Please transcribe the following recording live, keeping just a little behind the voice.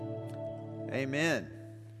Amen.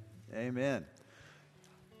 Amen.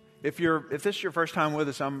 If this is your first time with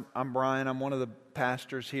us, I'm Brian. I'm one of the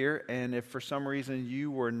pastors here. And if for some reason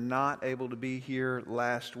you were not able to be here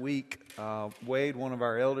last week, Wade, one of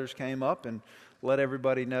our elders, came up and let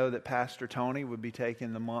everybody know that Pastor Tony would be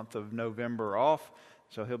taking the month of November off.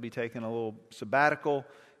 So he'll be taking a little sabbatical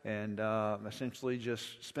and essentially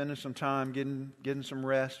just spending some time getting some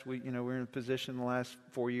rest. We're in a position the last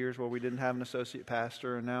 4 years where we didn't have an associate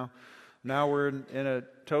pastor, and now we're in a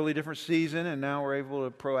totally different season, and now we're able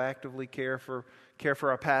to proactively care for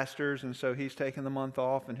our pastors. And so he's taking the month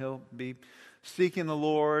off, and he'll be seeking the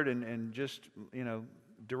Lord and just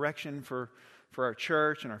direction for our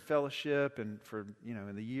church and our fellowship, and for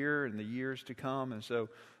in the year and the years to come. And so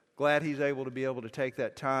glad he's able to take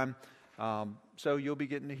that time. So you'll be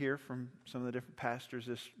getting to hear from some of the different pastors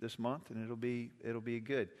this month, and it'll be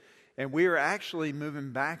good. And we are actually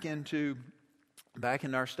moving back into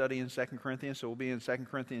our study in 2 Corinthians. So we'll be in 2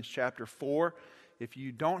 Corinthians chapter 4. If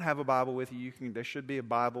you don't have a Bible with you, there should be a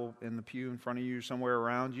Bible in the pew in front of you, somewhere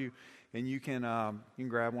around you, and you can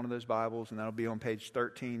grab one of those Bibles, and that'll be on page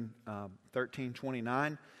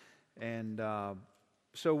 1329. And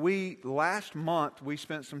so last month we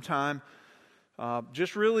spent some time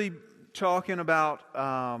just really talking about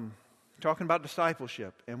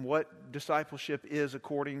discipleship and what discipleship is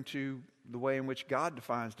according to the way in which God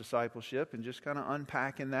defines discipleship, and just kind of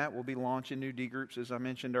unpacking that. We'll be launching new D groups, as I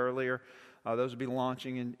mentioned earlier. Those will be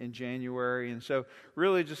launching in January. And so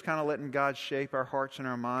really just kind of letting God shape our hearts and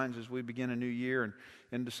our minds as we begin a new year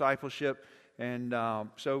in discipleship. And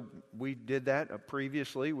so we did that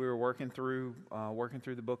previously. We were working through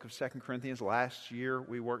the book of 2 Corinthians. Last year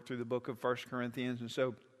we worked through the book of 1 Corinthians. And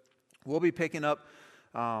so we'll be picking back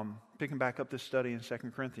up this study in 2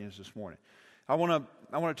 Corinthians this morning. I want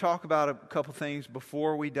to talk about a couple things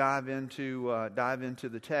before we dive into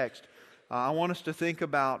the text. I want us to think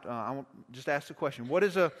about. I want just ask the question: What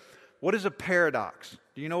is a paradox?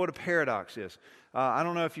 Do you know what a paradox is? I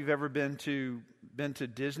don't know if you've ever been to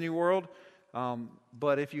Disney World,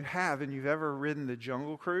 but if you have and you've ever ridden the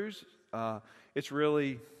Jungle Cruise, it's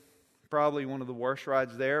really probably one of the worst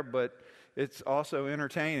rides there, but it's also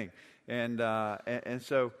entertaining. And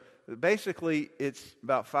so basically, it's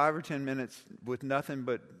about 5 or 10 minutes with nothing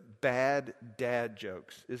but bad dad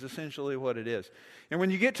jokes is essentially what it is. And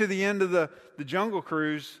when you get to the end of the Jungle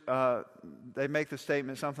Cruise, they make the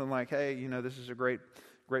statement something like, hey, this is a great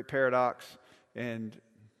paradox. And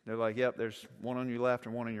they're like, yep, there's one on your left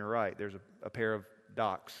and one on your right. There's a pair of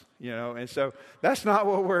docks, And so that's not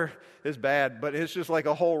what is bad, but it's just like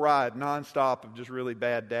a whole ride nonstop of just really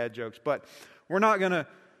bad dad jokes. But we're not going to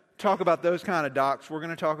talk about those kind of docks. We're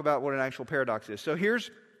going to talk about what an actual paradox is. So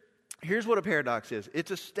here's what a paradox is.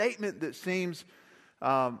 It's a statement that seems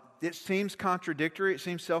contradictory. It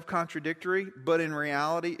seems self-contradictory, but in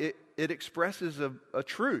reality, it expresses a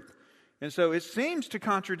truth. And so it seems to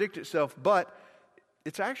contradict itself, but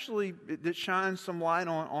it shines some light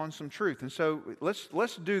on some truth. And so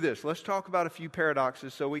let's do this. Let's talk about a few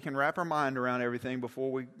paradoxes so we can wrap our mind around everything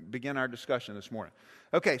before we begin our discussion this morning.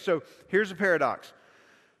 Okay, so here's a paradox.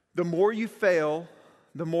 The more you fail,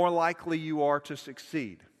 the more likely you are to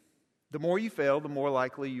succeed. The more you fail, the more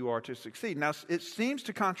likely you are to succeed. Now, it seems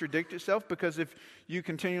to contradict itself, because if you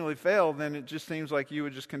continually fail, then it just seems like you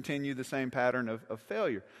would just continue the same pattern of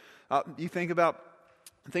failure. You think about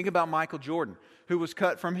Michael Jordan, who was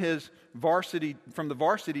cut from the varsity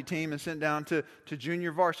team and sent down to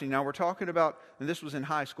junior varsity. Now, we're talking about, and this was in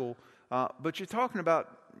high school, but you're talking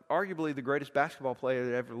about arguably the greatest basketball player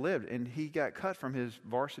that ever lived, and he got cut from his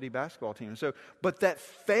varsity basketball team. But that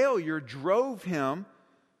failure drove him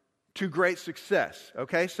to great success.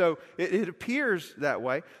 Okay, so it appears that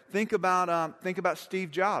way. Think about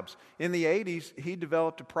Steve Jobs. In the 80s, he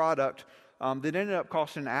developed a product that ended up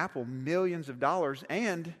costing Apple millions of dollars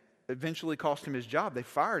and eventually cost him his job. They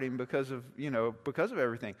fired him because of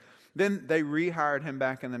everything. Then they rehired him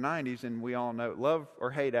back in the 90s, and we all know, love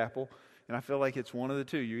or hate Apple. And I feel like it's one of the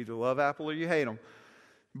two. You either love Apple or you hate them.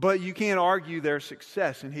 But you can't argue their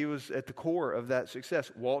success, and he was at the core of that success.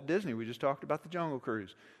 Walt Disney, we just talked about the Jungle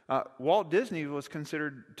Cruise. Walt Disney was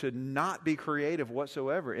considered to not be creative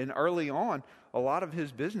whatsoever. And early on, a lot of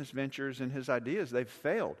his business ventures and his ideas, they've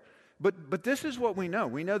failed. But this is what we know.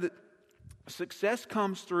 We know that success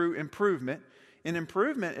comes through improvement. And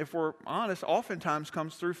improvement, if we're honest, oftentimes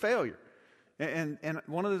comes through failure. And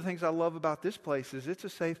one of the things I love about this place is it's a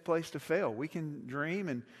safe place to fail. We can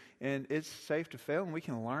dream, and it's safe to fail, and we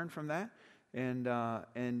can learn from that. And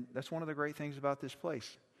that's one of the great things about this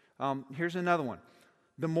place. Here's another one.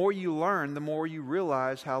 The more you learn, the more you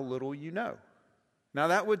realize how little you know. Now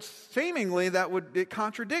it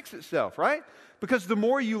contradicts itself, right? Because the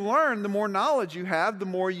more you learn, the more knowledge you have, the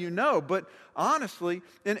more you know. But honestly,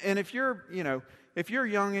 and if you're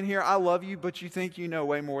young in here, I love you, but you think you know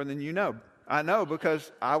way more than you know. I know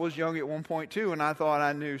because I was young at one point too, and I thought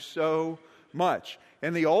I knew so much.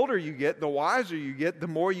 And the older you get, the wiser you get, the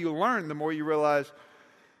more you learn, the more you realize,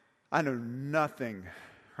 I know nothing,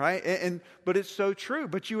 right? But it's so true.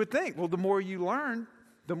 But you would think, well, the more you learn,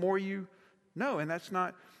 the more you know. And that's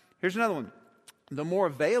not. Here's another one. The more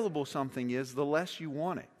available something is, the less you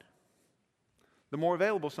want it. The more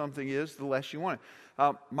available something is, the less you want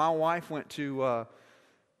it. My wife went to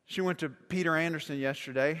Peter Anderson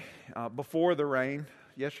yesterday before the rain.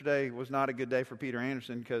 Yesterday was not a good day for Peter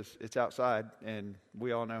Anderson because it's outside, and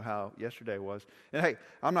we all know how yesterday was. And hey,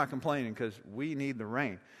 I'm not complaining because we need the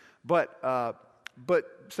rain. But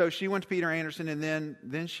so she went to Peter Anderson, and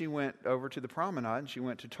then she went over to the promenade, and she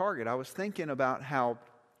went to Target. I was thinking about how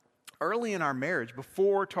early in our marriage,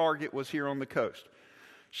 before Target was here on the coast,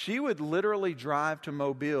 she would literally drive to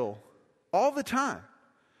Mobile all the time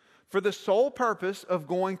for the sole purpose of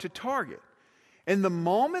going to Target. And the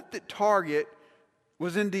moment that Target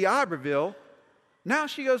was in D'Iberville, now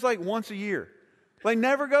she goes like once a year. Like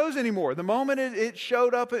never goes anymore. The moment it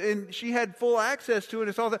showed up and she had full access to it,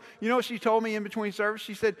 it's all that. You know what she told me in between service?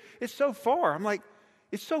 She said, it's so far. I'm like,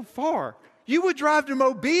 it's so far. You would drive to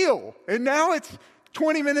Mobile, and now it's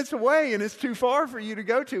 20 minutes away and it's too far for you to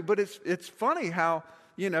go to. But it's funny how,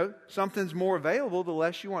 something's more available the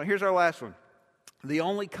less you want. Here's our last one. The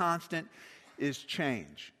only constant is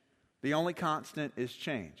change. The only constant is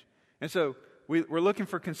change. And so we're looking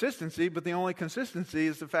for consistency, but the only consistency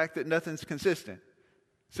is the fact that nothing's consistent.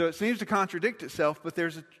 So it seems to contradict itself, but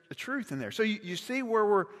there's a truth in there. So you see where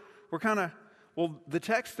we're kind of, the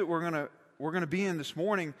text that we're gonna be in this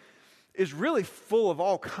morning is really full of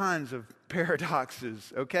all kinds of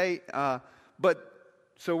paradoxes, okay? But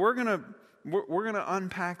so we're gonna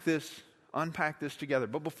unpack this together.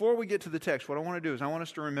 But before we get to the text, what I want to do is I want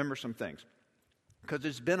us to remember some things, because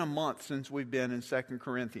it's been a month since we've been in 2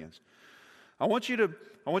 Corinthians. I want you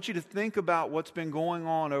to think about what's been going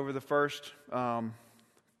on over the first part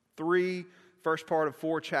of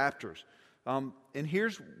 4 chapters. And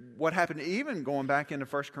here's what happened, even going back into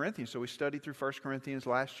 1 Corinthians. So we studied through 1 Corinthians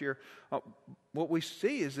last year. What we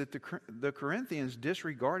see is that the Corinthians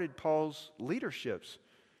disregarded Paul's leaderships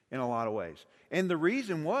in a lot of ways. And the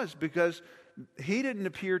reason was because he didn't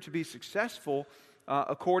appear to be successful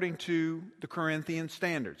according to the Corinthian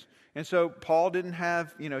standards. And so Paul didn't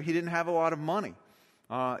have a lot of money.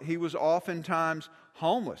 He was oftentimes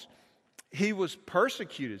homeless. He was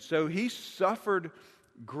persecuted, so he suffered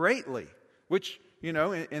greatly, which,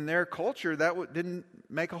 in their culture, that didn't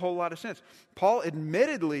make a whole lot of sense. Paul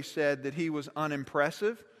admittedly said that he was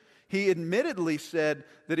unimpressive. He admittedly said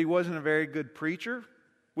that he wasn't a very good preacher,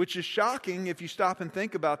 which is shocking if you stop and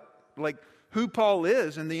think about who Paul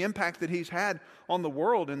is and the impact that he's had on the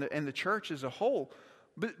world and the church as a whole.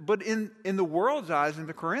 But in the world's eyes, in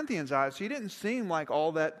the Corinthians' eyes, he didn't seem like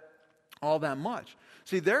all that much.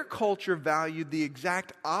 See, their culture valued the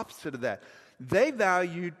exact opposite of that. They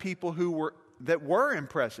valued people that were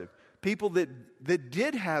impressive, people that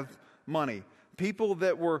did have money, people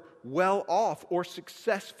that were well off or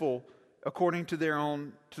successful according to their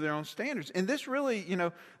own standards. And this really,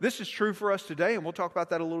 this is true for us today, and we'll talk about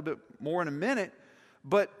that a little bit more in a minute.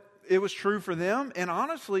 But it was true for them, and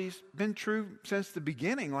honestly, it's been true since the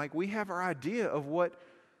beginning. We have our idea of what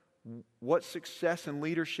success and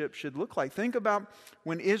leadership should look like. Think about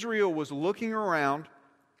when Israel was looking around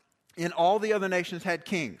and all the other nations had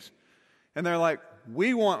kings. And they're like,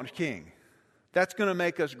 we want a king. That's going to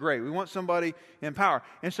make us great. We want somebody in power.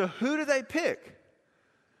 And so who do they pick?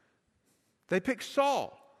 They picked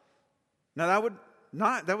Saul. Now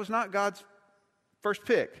that was not God's first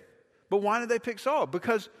pick. But why did they pick Saul?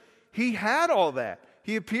 Because he had all that.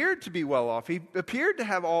 He appeared to be well off. He appeared to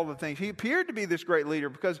have all the things. He appeared to be this great leader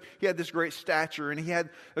because he had this great stature and he had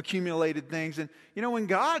accumulated things. And when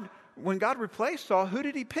God replaced Saul, who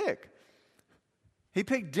did he pick? He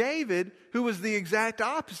picked David, who was the exact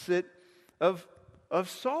opposite of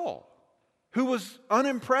Saul, who was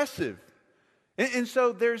unimpressive. And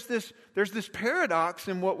so there's this paradox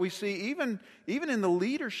in what we see, even in the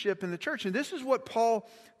leadership in the church. And this is what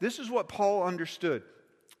Paul understood.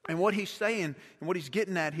 And what he's saying and what he's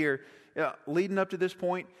getting at here, leading up to this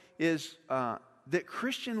point, is that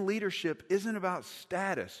Christian leadership isn't about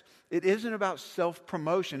status. It isn't about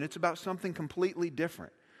self-promotion. It's about something completely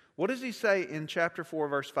different. What does he say in chapter 4,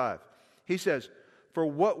 verse 5? He says, "For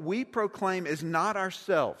what we proclaim is not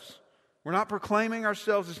ourselves." We're not proclaiming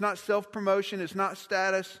ourselves. It's not self-promotion. It's not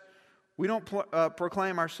status. We don't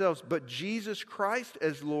proclaim ourselves, but Jesus Christ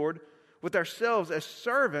as Lord, with ourselves as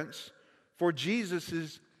servants for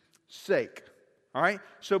Jesus' sake. All right?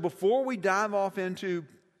 So before we dive off into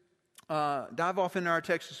our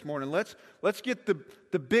text this morning, let's get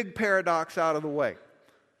the big paradox out of the way.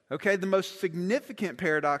 Okay? The most significant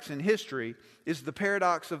paradox in history is the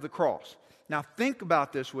paradox of the cross. Now think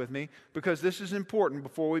about this with me, because this is important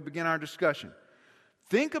before we begin our discussion.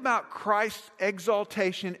 Think about Christ's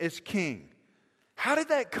exaltation as king. How did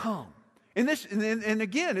that come? And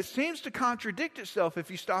again, it seems to contradict itself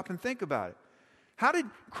if you stop and think about it. How did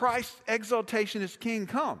Christ's exaltation as king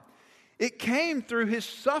come? It came through his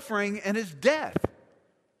suffering and his death.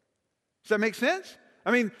 Does that make sense?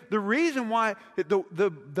 I mean, the reason why,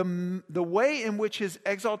 the way in which his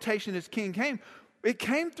exaltation as king came, it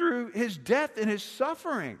came through his death and his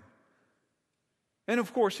suffering. And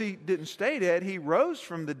of course, he didn't stay dead. He rose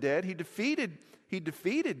from the dead. He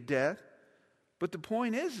defeated death. But the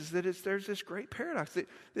point is that there's this great paradox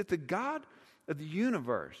that the God of the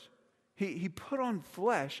universe, he put on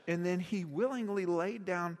flesh, and then he willingly laid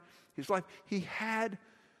down his life. He has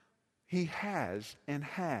and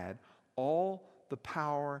had all the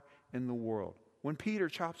power in the world. When Peter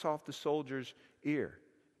chops off the soldier's ear,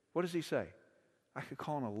 what does he say? I could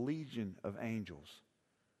call in a legion of angels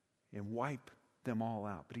and wipe them all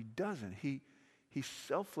out. But he doesn't. He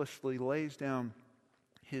selflessly lays down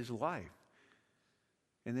his life.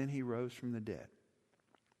 And then he rose from the dead.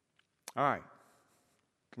 All right.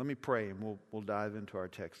 Let me pray, and we'll dive into our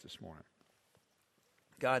text this morning.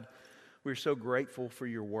 God, we're so grateful for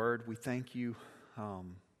your word. We thank you.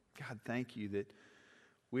 God, thank you that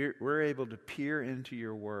we're able to peer into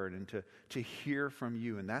your word and to hear from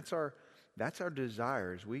you. And that's our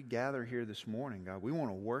desire as we gather here this morning, God. We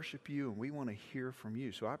want to worship you and we want to hear from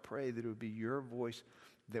you. So I pray that it would be your voice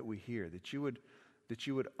that we hear, that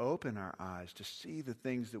you would open our eyes to see the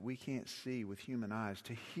things that we can't see with human eyes,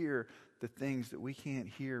 to hear the things that we can't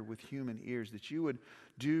hear with human ears, that you would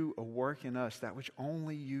do a work in us, that which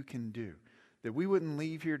only you can do, that we wouldn't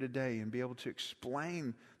leave here today and be able to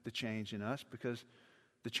explain the change in us, because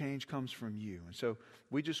the change comes from you. And so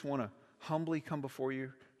we just want to humbly come before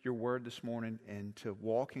you, your word this morning, and to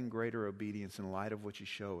walk in greater obedience in light of what you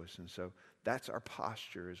show us. And so that's our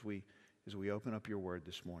posture as we open up your word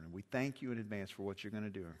this morning. We thank you in advance for what you're going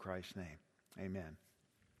to do in Christ's name. Amen.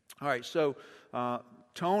 All right, so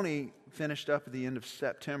Tony finished up at the end of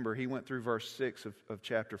September. He went through verse 6 of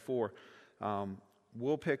chapter 4.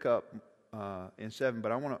 We'll pick up in 7,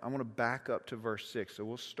 but I want to back up to verse 6. So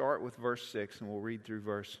we'll start with verse 6 and we'll read through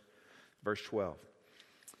verse 12.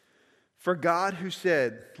 For God, who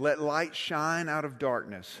said, "Let light shine out of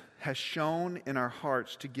darkness," has shone in our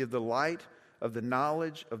hearts to give the light of the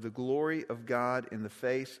knowledge of the glory of God in the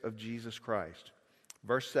face of Jesus Christ.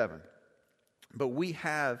 Verse 7. But we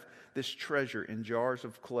have this treasure in jars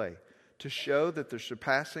of clay to show that the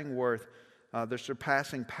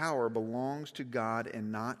surpassing power belongs to God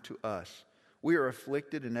and not to us. We are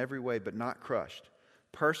afflicted in every way, but not crushed.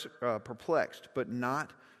 Perplexed, but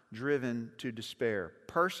not driven to despair.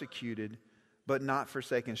 Persecuted, but not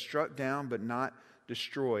forsaken. Struck down, but not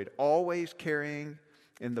destroyed. Always carrying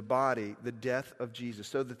in the body the death of Jesus,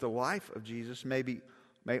 so that the life of Jesus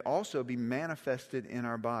may also be manifested in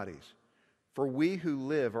our bodies. For we who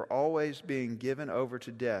live are always being given over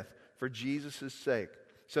to death for Jesus' sake,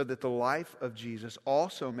 so that the life of Jesus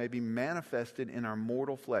also may be manifested in our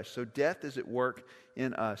mortal flesh. So death is at work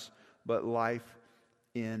in us, but life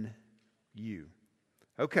in you.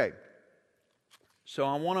 Okay, so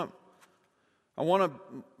I want to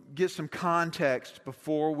get some context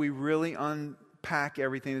before we really unpack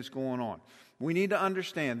everything that's going on. We need to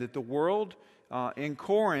understand that the world in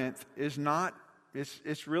Corinth is not,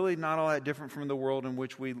 it's really not all that different from the world in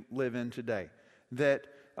which we live in today. That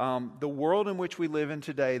the world in which we live in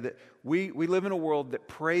today, that we live in a world that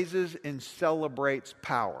praises and celebrates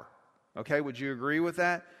power. Okay, would you agree with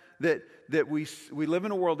that? That we live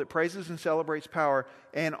in a world that praises and celebrates power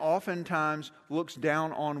and oftentimes looks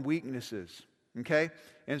down on weaknesses. Okay?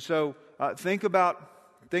 And so think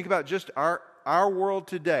about just our world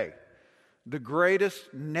today. The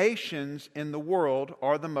greatest nations in the world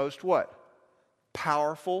are the most what?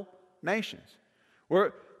 Powerful nations.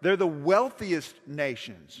 They're the wealthiest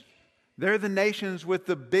nations. They're the nations with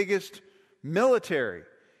the biggest military.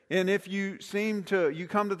 And if you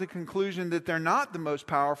come to the conclusion that they're not the most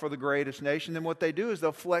powerful, the greatest nation, then what they do is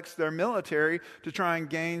they'll flex their military to try and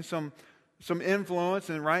gain some influence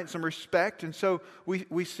and some respect. And so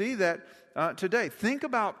we see that today. Think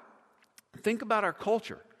about our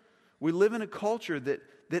culture. We live in a culture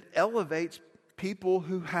that elevates people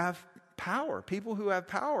who have power. People who have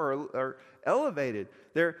power are elevated.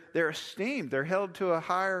 They're esteemed. They're held to a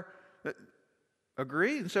higher.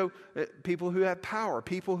 Agree? And so people who have power,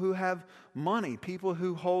 people who have money, people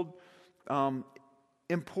who hold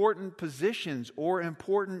important positions or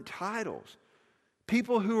important titles,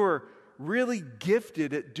 people who are really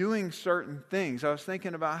gifted at doing certain things. I was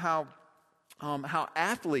thinking about how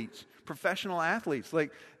athletes, professional athletes,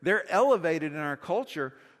 like they're elevated in our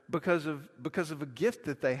culture because of a gift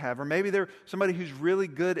that they have, or maybe they're somebody who's really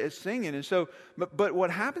good at singing. And so, but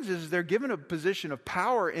what happens is they're given a position of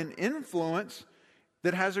power and influence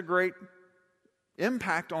that has a great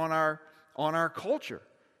impact on our culture.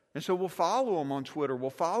 And so we'll follow them on Twitter, we'll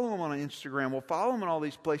follow them on Instagram, we'll follow them in all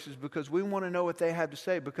these places because we want to know what they have to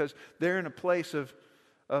say because they're in a place of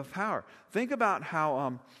power. Think about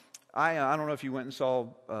how I don't know if you went and saw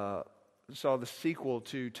the sequel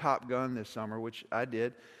to Top Gun this summer, which I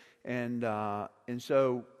did, and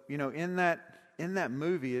so in that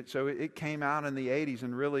movie, it came out in the 80s,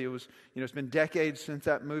 and really it was it's been decades since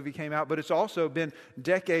that movie came out, but it's also been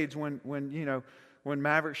decades when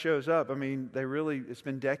Maverick shows up. I mean, it's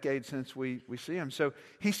been decades since we see him. So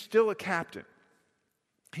he's still a captain.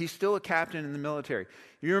 He's still a captain in the military.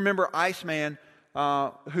 You remember Iceman,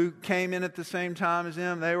 who came in at the same time as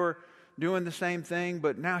him? They were doing the same thing,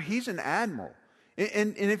 but now he's an admiral.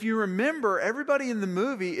 And if you remember, everybody in the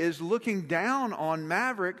movie is looking down on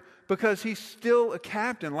Maverick because he's still a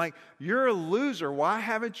captain. Like, you're a loser. Why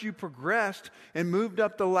haven't you progressed and moved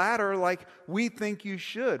up the ladder like we think you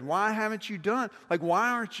should? Why haven't you done? Like,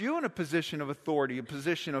 why aren't you in a position of authority, a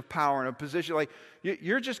position of power, and a position like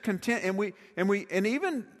you're just content? And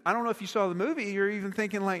even I don't know if you saw the movie, you're even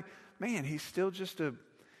thinking like, man, he's still just a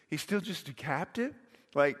captive.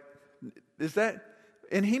 Like, is that?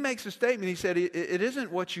 And he makes a statement. He said, it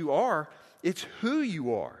isn't what you are, it's who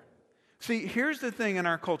you are. See, here's the thing in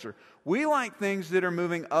our culture. We like things that are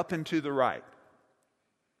moving up and to the right.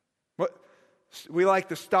 We like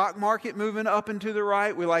the stock market moving up and to the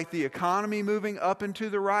right. We like the economy moving up and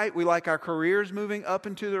to the right. We like our careers moving up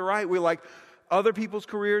and to the right. We like other people's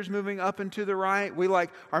careers moving up and to the right. We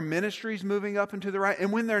like our ministries moving up and to the right.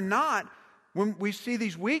 And when they're not, when we see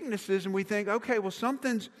these weaknesses and we think, okay, well,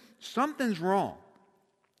 something's wrong.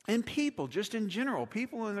 And people, just in general,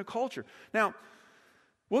 people in the culture. Now,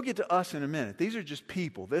 we'll get to us in a minute. These are just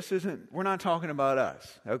people. We're not talking about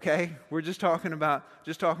us, okay? We're just talking about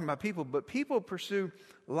people. But people pursue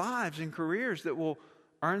lives and careers that will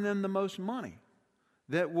earn them the most money,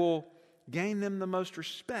 that will gain them the most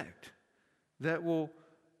respect, that will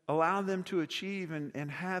allow them to achieve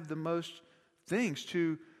and have the most things,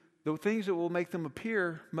 the things that will make them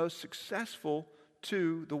appear most successful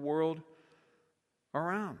to the world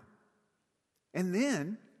around. And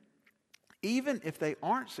then, even if they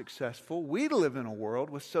aren't successful, we live in a world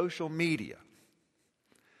with social media.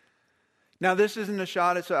 Now, this isn't a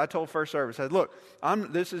shot. I told First Service, I said, look,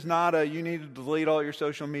 this is not you need to delete all your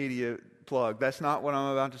social media plug. That's not what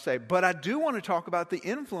I'm about to say. But I do want to talk about the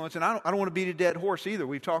influence, and I don't want to beat a dead horse either.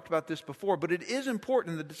 We've talked about this before, but it is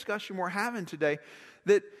important in the discussion we're having today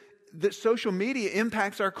that social media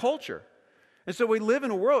impacts our culture. And so we live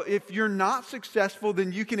in a world, if you're not successful,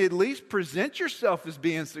 then you can at least present yourself as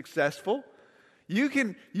being successful. You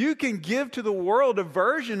can give to the world a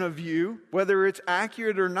version of you, whether it's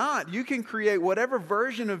accurate or not. You can create whatever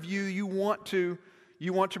version of you want to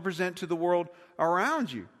present to the world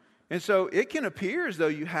around you. And so it can appear as though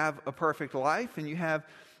you have a perfect life and you have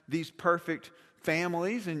these perfect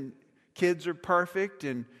families and kids are perfect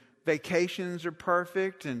and vacations are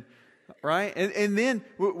perfect and right? And then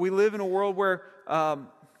we live in a world where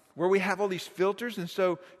we have all these filters. And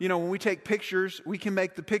so, when we take pictures, we can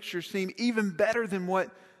make the pictures seem even better than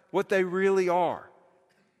what they really are.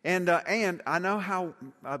 And I know how,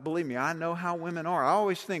 believe me, I know how women are. I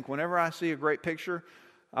always think, whenever I see a great picture,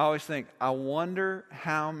 I always think, I wonder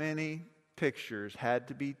how many pictures had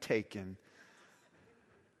to be taken.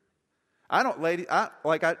 I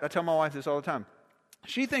tell my wife this all the time.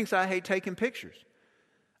 She thinks I hate taking pictures.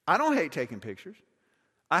 I don't hate taking pictures.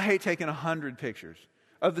 I hate taking 100 pictures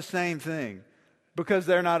of the same thing because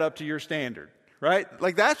they're not up to your standard, right?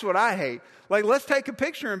 Like, that's what I hate. Like, let's take a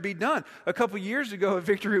picture and be done. A couple years ago at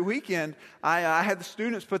Victory Weekend, I had the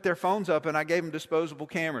students put their phones up and I gave them disposable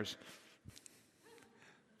cameras.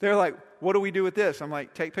 They're like, what do we do with this? I'm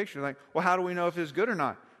like, take pictures. Like, well, how do we know if it's good or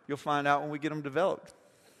not? You'll find out when we get them developed.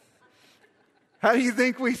 How do you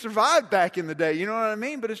think we survived back in the day? You know what I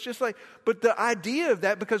mean? But it's just like, but the idea of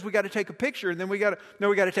that, because we got to take a picture, and then we got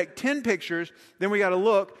to take 10 pictures, then we got to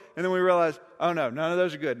look, and then we realize, oh no, none of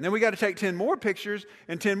those are good. And then we got to take 10 more pictures,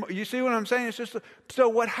 and 10 more. You see what I'm saying? It's just, so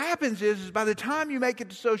what happens is by the time you make it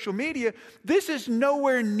to social media, this is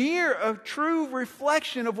nowhere near a true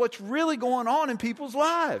reflection of what's really going on in people's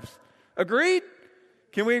lives. Agreed?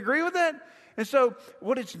 Can we agree with that? And so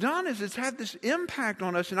what it's done is it's had this impact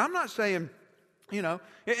on us, and I'm not saying, you know,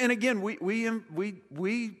 and again,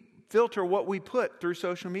 we filter what we put through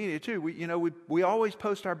social media too. We always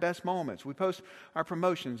post our best moments. We post our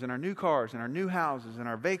promotions and our new cars and our new houses and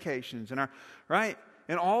our vacations and our, right?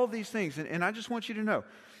 And all of these things. And I just want you to know,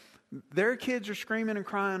 their kids are screaming and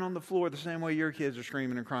crying on the floor the same way your kids are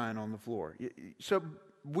screaming and crying on the floor.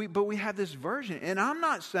 But we have this version. And I'm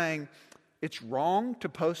not saying it's wrong to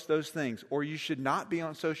post those things, or you should not be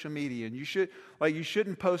on social media, and you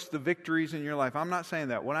shouldn't post the victories in your life. I'm not saying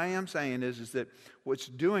that. What I am saying is that what's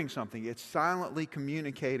doing something, it's silently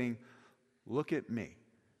communicating, look at me.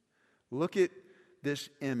 Look at this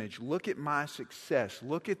image. Look at my success.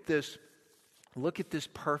 Look at this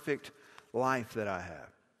perfect life that I have.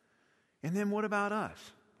 And then what about us?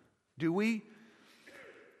 Do we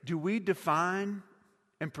define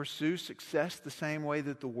and pursue success the same way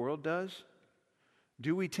that the world does?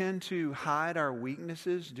 Do we tend to hide our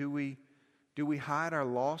weaknesses? Do we hide our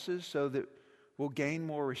losses so that we'll gain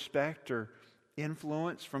more respect or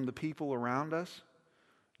influence from the people around us?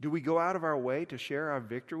 Do we go out of our way to share our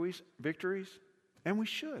victories? And we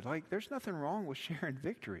should. There's nothing wrong with sharing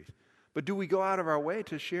victories. But do we go out of our way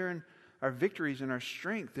to sharing our victories and our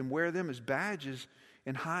strength and wear them as badges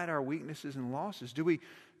and hide our weaknesses and losses? Do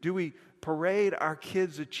we parade our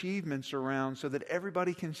kids' achievements around so that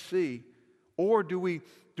everybody can see? Or do we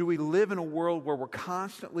live in a world where we're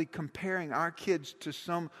constantly comparing our kids to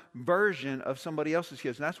some version of somebody else's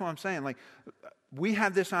kids? And that's what I'm saying. We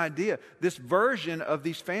have this idea, this version of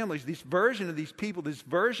these families, this version of these people, this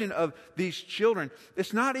version of these children.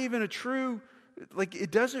 It's not even a true,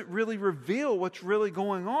 it doesn't really reveal what's really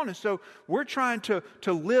going on. And so we're trying to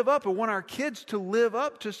live up, or want our kids to live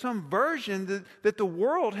up to some version that the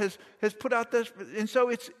world has put out this. And so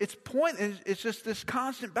it's just this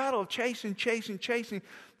constant battle of chasing.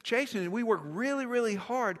 And we work really, really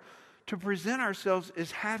hard to present ourselves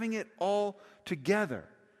as having it all together,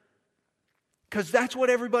 because that's what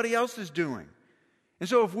everybody else is doing. And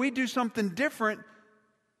so if we do something different,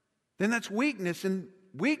 then that's weakness. And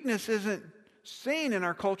weakness isn't seen in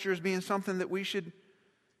our culture as being something that we should.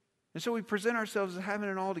 And so we present ourselves as having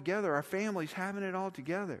it all together. Our families having it all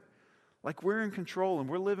together. Like we're in control and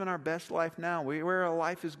we're living our best life now. We wear a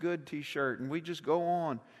Life is Good t-shirt and we just go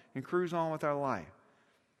on and cruise on with our life.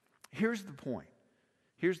 Here's the point.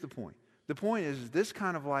 The point is this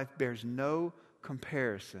kind of life bears no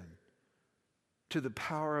comparison to the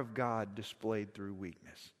power of God displayed through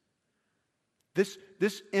weakness.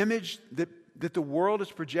 This image that the world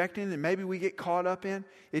is projecting and maybe we get caught up in,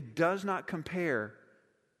 it does not compare.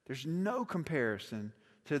 There's no comparison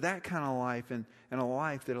to that kind of life and a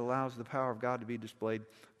life that allows the power of God to be displayed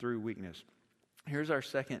through weakness. Here's our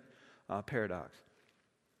second paradox.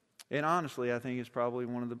 And honestly, I think it's probably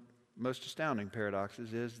one of the most astounding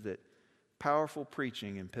paradoxes, is that powerful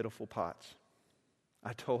preaching in pitiful pots.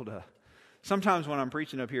 Sometimes when I'm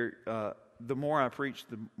preaching up here, the more I preach,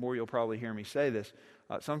 the more you'll probably hear me say this.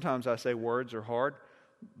 Sometimes I say words are hard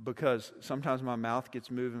because sometimes my mouth gets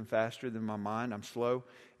moving faster than my mind. I'm slow,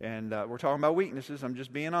 and we're talking about weaknesses. I'm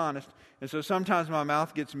just being honest. And so sometimes my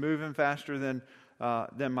mouth gets moving faster than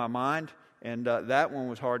my mind, and that one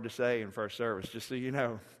was hard to say in first service, just so you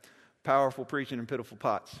know. Powerful preaching in pitiful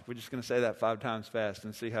pots. We're just going to say that 5 times fast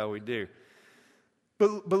and see how we do.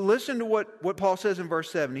 But listen to what Paul says in verse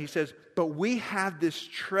 7. He says, "But we have this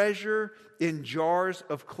treasure in jars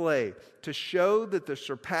of clay to show that the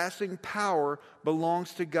surpassing power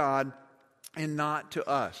belongs to God and not to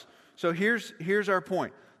us." So here's our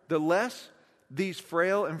point. The less these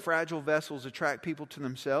frail and fragile vessels attract people to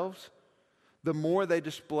themselves, the more they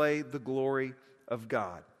display the glory of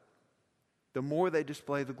God. The more they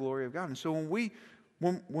display the glory of God. And so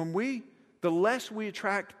the less we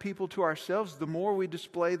attract people to ourselves, the more we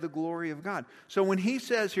display the glory of God. So when he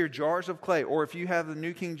says here, jars of clay, or if you have the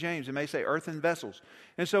New King James, it may say earthen vessels.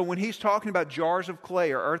 And so when he's talking about jars of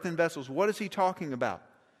clay or earthen vessels, what is he talking about?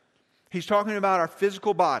 He's talking about our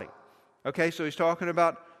physical body. Okay, so he's talking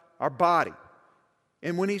about our body.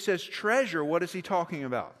 And when he says treasure, what is he talking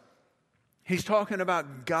about? He's talking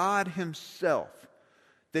about God himself.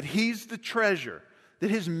 That he's the treasure. That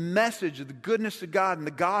his message of the goodness of God and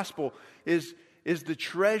the gospel is the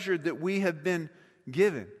treasure that we have been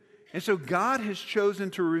given. And so God has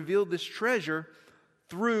chosen to reveal this treasure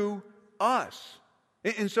through us.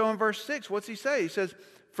 And so in verse 6, what's he say? He says,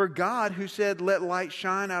 for God, who said, let light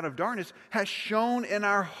shine out of darkness, has shone in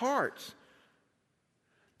our hearts.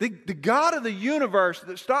 The God of the universe,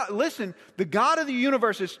 the God of the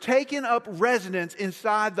universe has taken up residence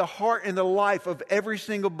inside the heart and the life of every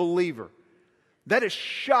single believer. That is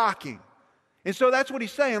shocking. And so that's what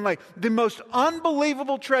he's saying. Like, the most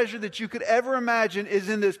unbelievable treasure that you could ever imagine is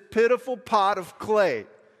in this pitiful pot of clay.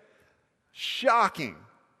 Shocking.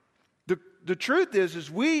 The truth is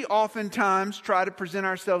we oftentimes try to present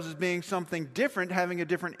ourselves as being something different, having a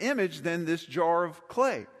different image than this jar of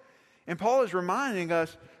clay. And Paul is reminding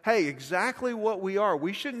us, hey, exactly what we are.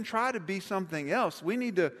 We shouldn't try to be something else. We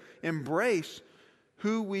need to embrace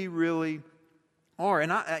who we really are.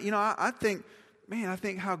 And I think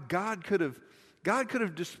how God could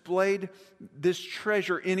have displayed this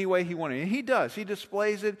treasure any way He wanted. And He does. He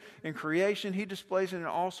displays it in creation. He displays it in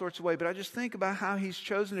all sorts of ways. But I just think about how He's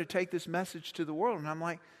chosen to take this message to the world. And I'm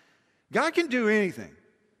like, God can do anything.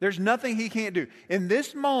 There's nothing He can't do. In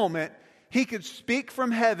this moment, He could speak from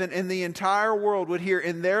heaven and the entire world would hear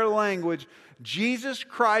in their language, Jesus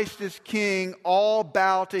Christ is King, all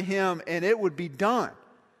bow to Him, and it would be done.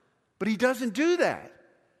 But He doesn't do that.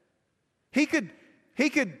 He could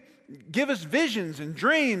give us visions and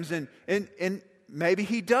dreams, and maybe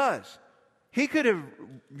He does. He could have,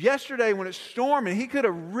 yesterday when it's storming, He could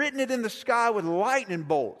have written it in the sky with lightning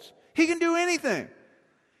bolts. He can do anything.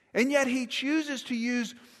 And yet He chooses to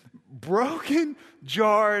use broken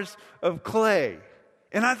jars of clay.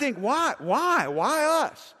 And I think, why? Why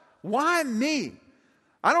us? Why me?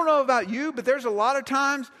 I don't know about you, but there's a lot of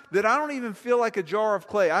times that I don't even feel like a jar of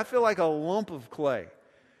clay. I feel like a lump of clay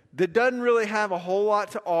that doesn't really have a whole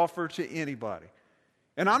lot to offer to anybody.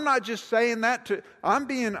 And I'm not just saying that I'm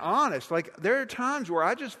being honest. Like, there are times where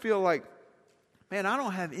I just feel like, man, I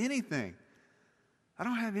don't have anything. I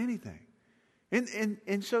don't have anything.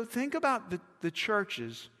 And so think about the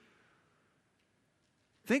churches.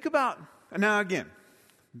 Think about, now again,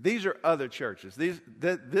 these are other churches.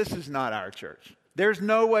 This is not our church. There's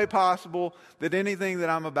no way possible that anything that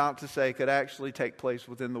I'm about to say could actually take place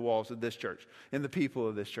within the walls of this church and the people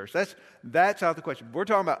of this church. That's out the question. We're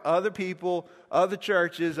talking about other people, other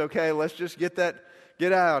churches. Okay, let's just get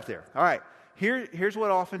out there. All right, here's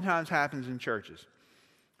what oftentimes happens in churches.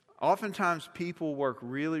 Oftentimes people work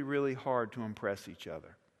really, really hard to impress each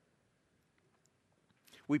other.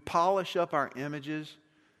 We polish up our images.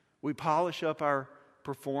 We polish up our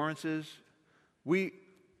performances. They.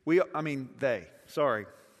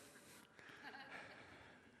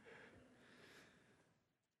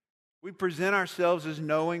 We present ourselves as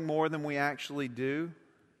knowing more than we actually do.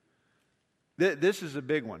 This is a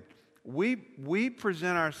big one. We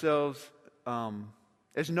present ourselves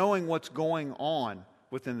as knowing what's going on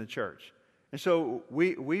within the church. And so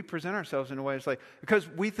we present ourselves in a way it's like, because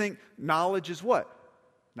we think knowledge is what?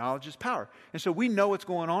 Knowledge is power. And so we know what's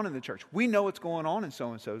going on in the church. We know what's going on in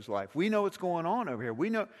so-and-so's life. We know what's going on over here. We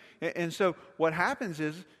know. And so what happens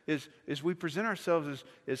is we present ourselves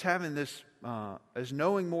as having this, as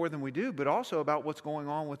knowing more than we do, but also about what's going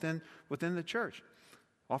on within the church.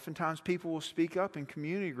 Oftentimes people will speak up in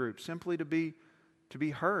community groups simply to be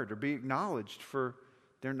heard or be acknowledged for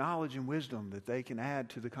their knowledge and wisdom that they can add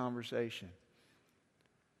to the conversation.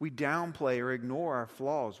 We downplay or ignore our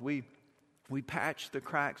flaws. We patch the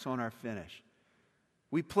cracks on our finish.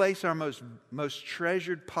 We place our most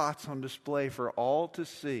treasured pots on display for all to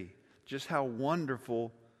see just how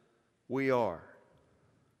wonderful we are.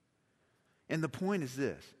 And the point is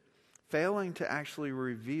this: failing to actually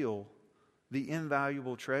reveal the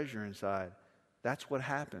invaluable treasure inside, that's what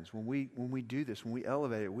happens when we do this, when we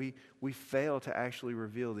elevate it. We fail to actually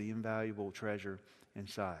reveal the invaluable treasure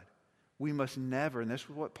inside. We must never, and this is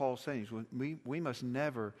what Paul's saying, is we must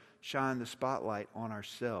never shine the spotlight on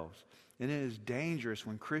ourselves. And it is dangerous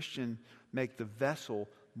when Christians make the vessel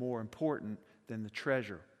more important than the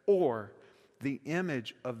treasure, or the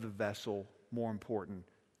image of the vessel more important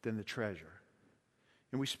than the treasure.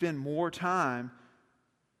 And we spend more time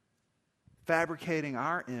fabricating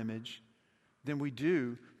our image than we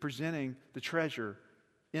do presenting the treasure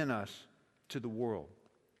in us to the world.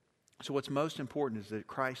 So what's most important is that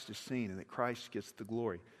Christ is seen and that Christ gets the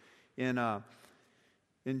glory. In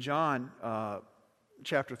John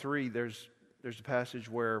chapter 3, there's a passage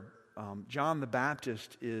where John the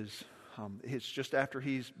Baptist is, it's just after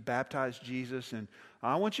he's baptized Jesus. And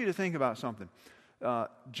I want you to think about something.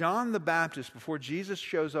 John the Baptist, before Jesus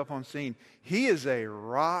shows up on scene, he is a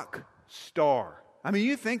rock star. I mean,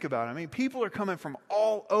 you think about it. I mean, people are coming from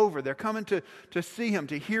all over. They're coming to see him,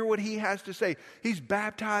 to hear what he has to say. He's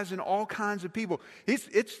baptizing all kinds of people.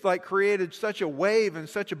 It's like created such a wave and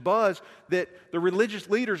such a buzz that the religious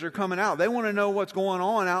leaders are coming out. They want to know what's going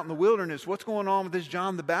on out in the wilderness. What's going on with this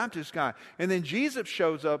John the Baptist guy? And then Jesus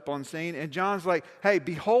shows up on scene, and John's like, hey,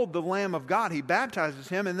 behold the Lamb of God. He baptizes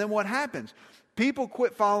him, and then what happens? People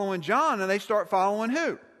quit following John, and they start following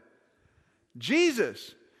who?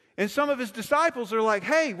 Jesus. And some of his disciples are like,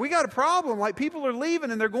 hey, we got a problem. Like, people are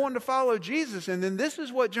leaving and they're going to follow Jesus. And then this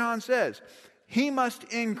is what John says. He must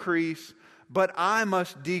increase, but I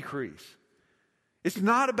must decrease. It's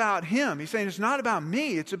not about him. He's saying it's not about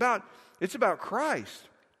me. It's about Christ.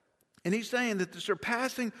 And he's saying that the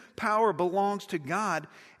surpassing power belongs to God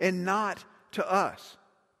and not to us.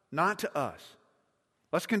 Not to us.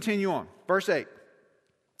 Let's continue on. Verse 8.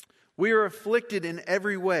 We are afflicted in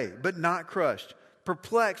every way, but not crushed.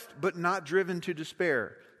 Perplexed, but not driven to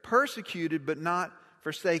despair. Persecuted, but not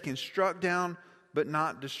forsaken. Struck down, but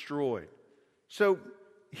not destroyed. So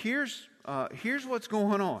here's what's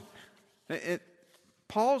going on.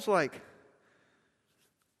 Paul's like,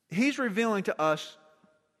 he's revealing to us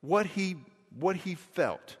what he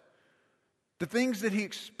felt. The things that he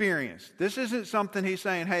experienced. This isn't something he's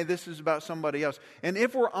saying, hey, this is about somebody else. And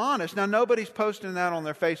if we're honest, now nobody's posting that on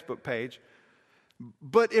their Facebook page.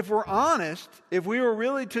 But if we're honest, if we were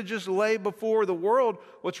really to just lay before the world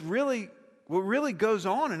what really goes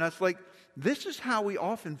on in us, like, this is how we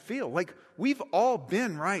often feel. Like, we've all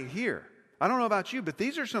been right here. I don't know about you, but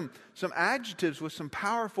these are some adjectives with some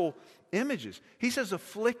powerful images. He says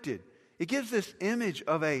afflicted. It gives this image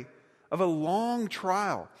of a long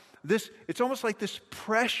trial. It's almost like this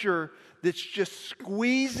pressure that's just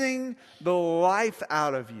squeezing the life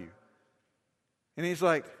out of you. And he's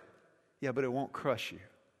like, yeah, but it won't crush you.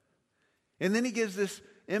 And then he gives this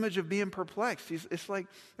image of being perplexed. It's like,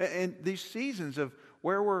 and these seasons of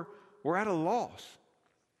where we're at a loss,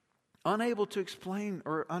 unable to explain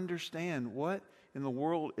or understand what in the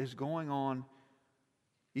world is going on,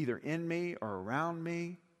 either in me or around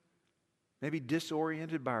me. Maybe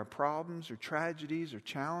disoriented by our problems or tragedies or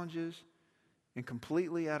challenges, and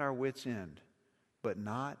completely at our wits' end, but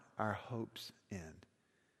not our hope's end.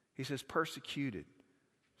 He says persecuted.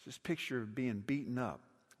 It's this picture of being beaten up,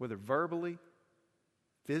 whether verbally,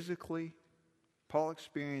 physically. Paul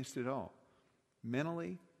experienced it all.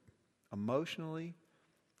 Mentally, emotionally,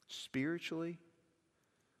 spiritually.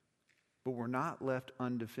 But we're not left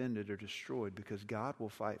undefended or destroyed because God will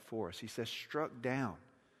fight for us. He says struck down.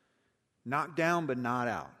 Knocked down but not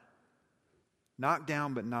out. Knocked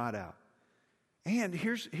down but not out. And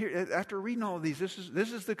here after reading all of these, this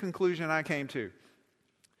is the conclusion I came to.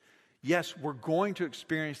 Yes, we're going to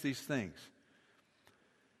experience these things.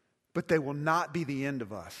 But they will not be the end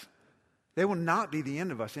of us. They will not be the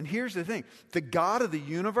end of us. And here's the thing. The God of the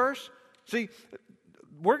universe, see,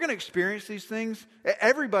 we're going to experience these things.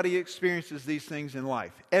 Everybody experiences these things in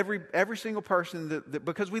life. Every single person,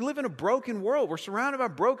 because we live in a broken world. We're surrounded by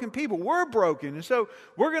broken people. We're broken. And so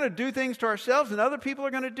we're going to do things to ourselves, and other people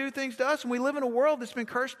are going to do things to us. And we live in a world that's been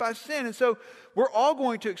cursed by sin. And so we're all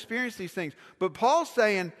going to experience these things. But Paul's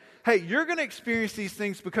saying, hey, you're going to experience these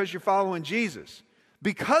things because you're following Jesus.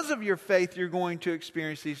 Because of your faith, you're going to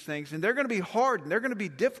experience these things. And they're going to be hard and they're going to be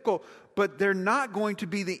difficult, but they're not going to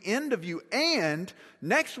be the end of you. And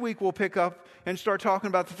next week we'll pick up and start talking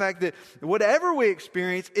about the fact that whatever we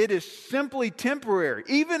experience, it is simply temporary.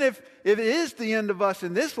 Even if it is the end of us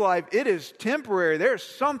in this life, it is temporary. There's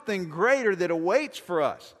something greater that awaits for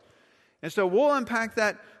us. And so we'll unpack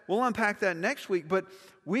that next week. But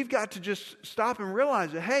we've got to just stop and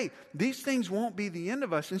realize that, hey, these things won't be the end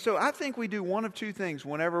of us. And so I think we do one of two things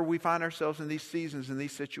whenever we find ourselves in these seasons, in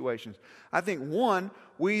these situations. I think, one,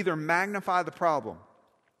 we either magnify the problem.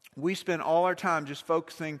 We spend all our time just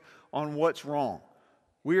focusing on what's wrong.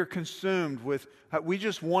 We are consumed with, we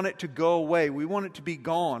just want it to go away. We want it to be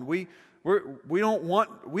gone. We don't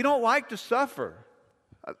like to suffer.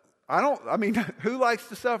 Who likes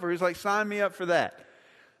to suffer? He's like, sign me up for that.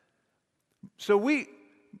 So we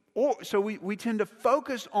tend to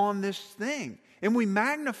focus on this thing and we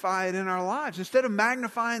magnify it in our lives instead of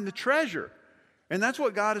magnifying the treasure. And that's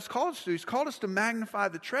what God has called us to. He's called us to magnify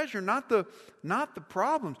the treasure, not the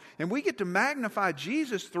problems. And we get to magnify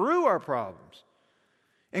Jesus through our problems.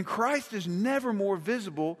 And Christ is never more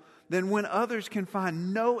visible than when others can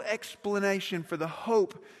find no explanation for the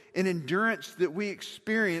hope and endurance that we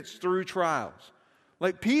experience through trials.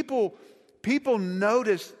 Like people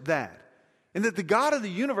notice that. And that the God of the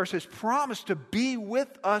universe has promised to be with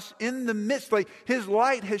us in the midst. Like His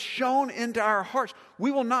light has shone into our hearts.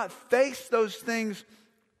 We will not face those things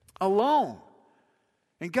alone.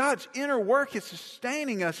 And God's inner work is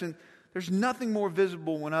sustaining us, and there's nothing more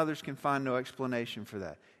visible when others can find no explanation for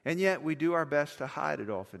that. And yet we do our best to hide it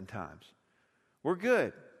oftentimes. We're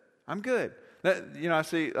good. I'm good. I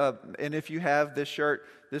see, and if you have this shirt,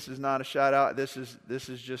 this is not a shout out. This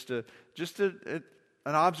is just an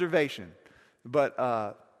observation.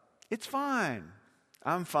 But it's fine.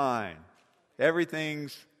 I'm fine.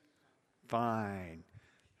 Everything's fine.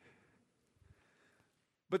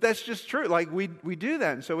 But that's just true. Like we do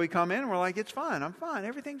that, and so we come in and we're like, it's fine. I'm fine.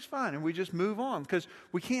 Everything's fine, and we just move on because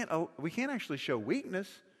we can't actually show weakness.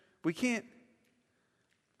 We can't.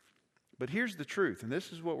 But here's the truth, and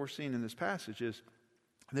this is what we're seeing in this passage, is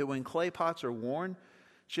that when clay pots are worn,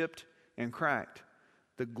 chipped, and cracked,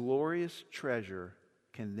 the glorious treasure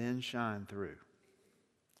can then shine through.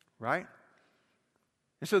 Right?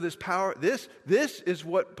 And so this power, this is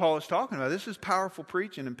what Paul is talking about. This is powerful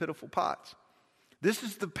preaching in pitiful pots. This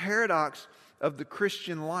is the paradox of the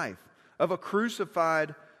Christian life, of a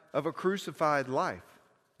crucified life.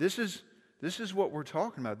 This is what we're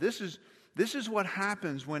talking about. This is what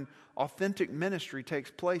happens when authentic ministry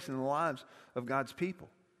takes place in the lives of God's people.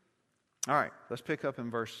 All right, let's pick up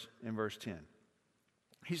in verse 10.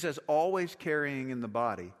 He says, always carrying in the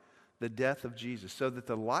body the death of Jesus, so that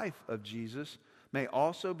the life of Jesus may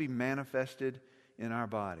also be manifested in our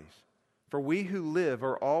bodies. For we who live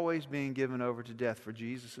are always being given over to death for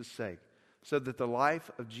Jesus' sake, so that the life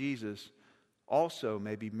of Jesus also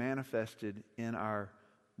may be manifested in our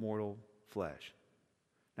mortal flesh.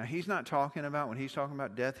 Now, he's not talking about, when he's talking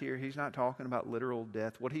about death here, he's not talking about literal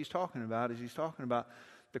death. What he's talking about is he's talking about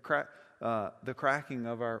the cracking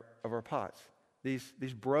of our pots, these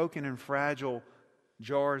broken and fragile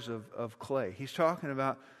jars of clay. He's talking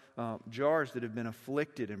about jars that have been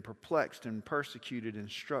afflicted and perplexed and persecuted and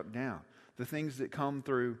struck down. The things that come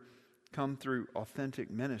through authentic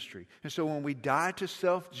ministry. And so when we die to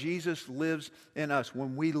self, Jesus lives in us.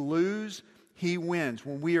 When we lose, He wins.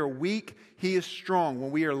 When we are weak, He is strong. When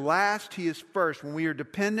we are last, He is first. When we are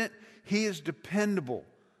dependent, He is dependable.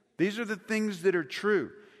 These are the things that are true.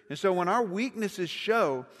 And so when our weaknesses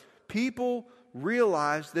show, people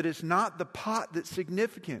realize that it's not the pot that's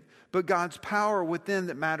significant, but God's power within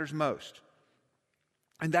that matters most.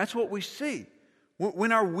 And that's what we see.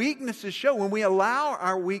 When our weaknesses show, when we allow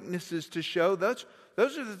our weaknesses to show, those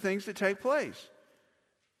are the things that take place.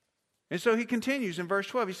 And so he continues in verse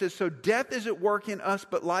 12. He says, so death is at work in us,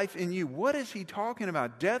 but life in you. What is he talking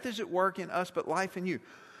about? Death is at work in us, but life in you.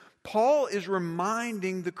 Paul is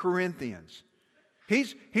reminding the Corinthians.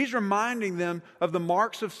 He's reminding them of the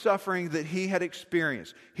marks of suffering that he had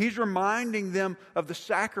experienced. He's reminding them of the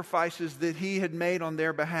sacrifices that he had made on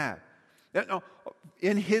their behalf.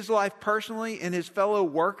 In his life personally, in his fellow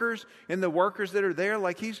workers, in the workers that are there,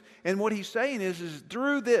 and what he's saying is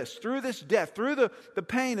through this death, through the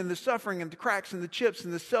pain and the suffering and the cracks and the chips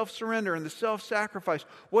and the self-surrender and the self-sacrifice,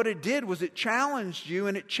 what it did was it challenged you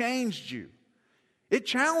and it changed you. It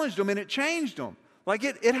challenged them and it changed them.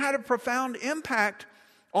 It had a profound impact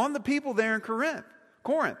on the people there in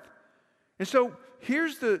Corinth. And so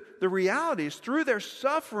here's the reality is through their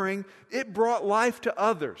suffering, it brought life to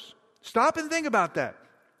others. Stop and think about that.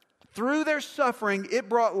 Through their suffering, it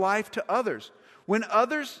brought life to others. When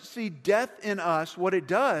others see death in us, what it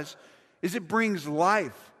does is it brings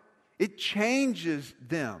life. It changes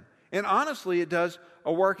them. And honestly, it does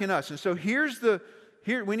a work in us. And so here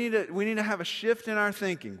we need to have a shift in our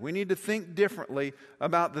thinking. We need to think differently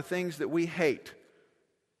about the things that we hate.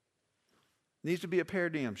 It needs to be a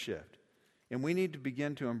paradigm shift. And we need to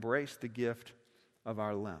begin to embrace the gift of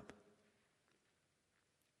our limp.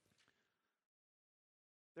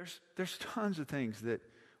 There's tons of things that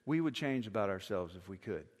we would change about ourselves if we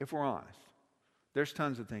could, if we're honest. There's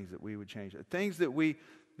tons of things that we would change. Things that we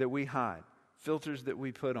hide, filters that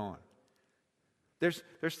we put on. There's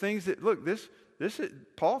things that, look,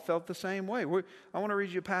 Paul felt the same way. I want to read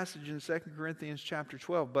you a passage in 2 Corinthians chapter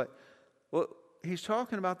 12, but he's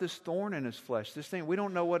talking about this thorn in his flesh, this thing. We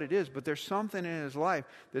don't know what it is, but there's something in his life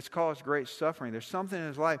that's caused great suffering. There's something in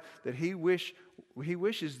his life that he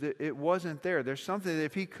wishes that it wasn't there. There's something that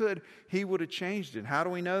if he could, he would have changed it. How do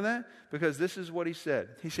we know that? Because this is what he said.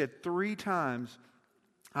 He said, 3 times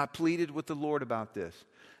I pleaded with the Lord about this,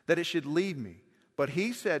 that it should leave me. But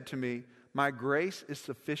he said to me, my grace is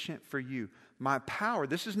sufficient for you. My power,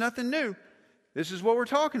 this is nothing new. This is what we're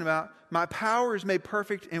talking about. My power is made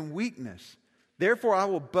perfect in weakness. Therefore, I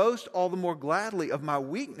will boast all the more gladly of my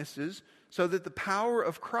weaknesses, so that the power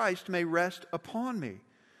of Christ may rest upon me.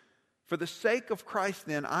 For the sake of Christ,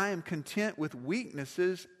 then, I am content with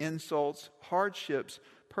weaknesses, insults, hardships,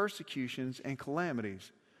 persecutions, and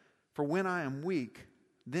calamities. For when I am weak,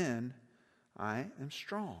 then I am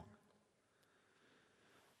strong.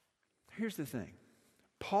 Here's the thing.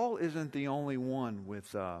 Paul isn't the only one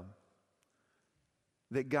with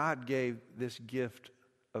that God gave this gift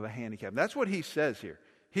of a handicap. That's what he says here.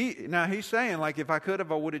 He's saying, like, if I could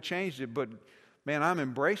have, I would have changed it, but man, I'm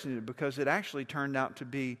embracing it because it actually turned out to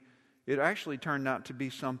be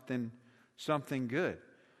something good.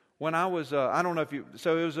 When I was, I don't know if you,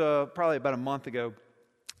 so it was probably about a month ago.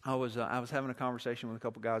 I was having a conversation with a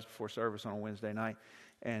couple guys before service on a Wednesday night,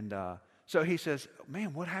 and so he says,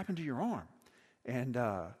 "Man, what happened to your arm?" And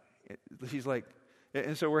he's like,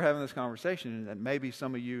 and so we're having this conversation, and maybe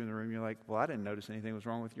some of you in the room, you're like, "Well, I didn't notice anything was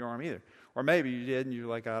wrong with your arm either," or maybe you did, and you're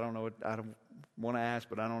like, "I don't know, I don't want to ask,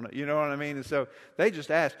 but I don't know," you know what I mean? And so they just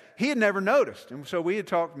asked. He had never noticed, and so we had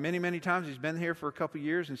talked many, many times. He's been here for a couple of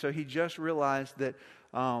years, and so he just realized that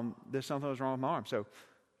that something was wrong with my arm. So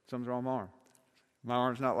something's wrong with my arm. My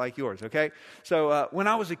arm's not like yours, okay? So when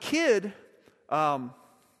I was a kid,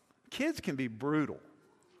 kids can be brutal,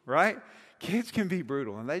 right? Kids can be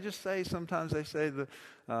brutal, and sometimes they say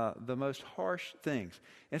the most harsh things.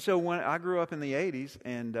 And so when I grew up in the 80s,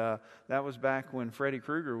 and that was back when Freddy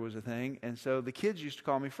Krueger was a thing, and so the kids used to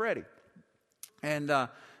call me Freddy. And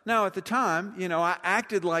now at the time, I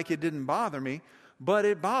acted like it didn't bother me, but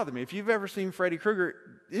it bothered me. If you've ever seen Freddy Krueger,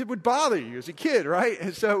 it would bother you as a kid, right?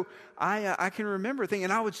 And so I can remember thinking,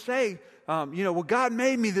 and I would say, well, God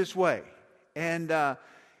made me this way. And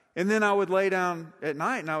then I would lay down at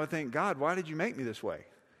night and I would think, God, why did you make me this way?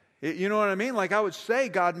 You know what I mean? Like I would say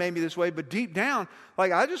God made me this way, but deep down,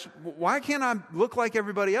 like why can't I look like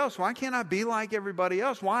everybody else? Why can't I be like everybody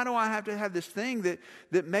else? Why do I have to have this thing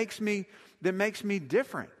that makes me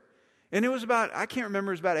different? And it was I can't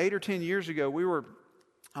remember, it was about 8 or 10 years ago. We were,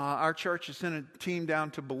 our church had sent a team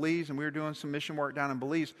down to Belize, and we were doing some mission work down in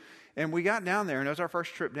Belize. And we got down there, and it was our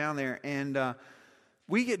first trip down there. And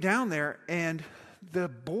we get down there, and the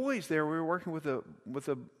boys there, we were working with a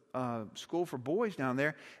school for boys down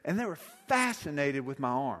there, and they were fascinated with my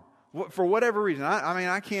arm for whatever reason. I mean,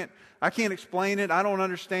 I can't explain it. I don't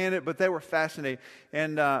understand it, but they were fascinated.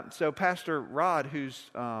 And so Pastor Rod, who's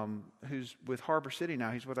with Harbor City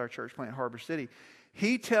now, he's with our church plant Harbor City.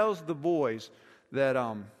 He tells the boys that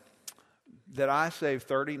I saved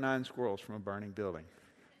 39 squirrels from a burning building.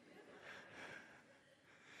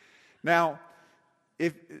 Now,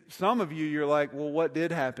 if some of you're like, well, what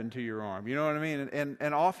did happen to your arm? You know what I mean?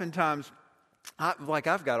 And oftentimes,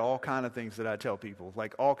 I've got all kind of things that I tell people,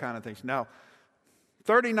 like all kind of things. Now,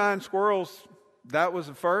 39 squirrels, that was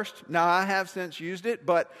a first. Now, I have since used it,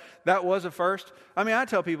 but that was a first. I mean, I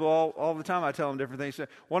tell people all the time, I tell them different things.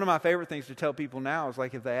 One of my favorite things to tell people now is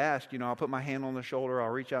like if they ask, I'll put my hand on their shoulder, I'll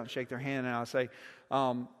reach out and shake their hand, and I'll say,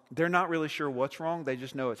 they're not really sure what's wrong. They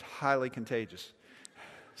just know it's highly contagious.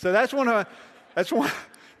 So that's one of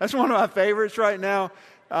my favorites right now.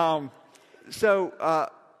 But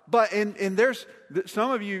there's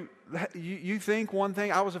some of you think one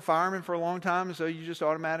thing. I was a fireman for a long time, and so you just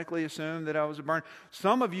automatically assume that I was a burn.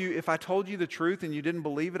 Some of you, if I told you the truth and you didn't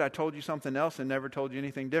believe it, I told you something else and never told you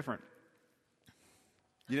anything different.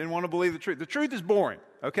 You didn't want to believe the truth. The truth is boring,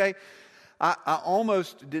 okay? I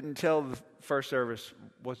almost didn't tell the first service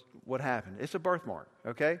what happened. It's a birthmark,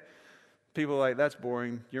 okay? People are like, that's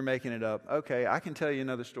boring. You're making it up. Okay, I can tell you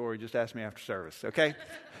another story. Just ask me after service, okay?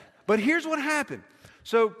 But here's what happened.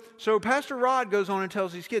 So Pastor Rod goes on and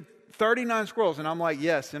tells these kids, 39 squirrels. And I'm like,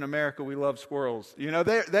 yes, in America we love squirrels.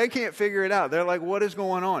 They can't figure it out. They're like, what is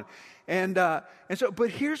going on? But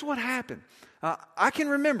here's what happened. I can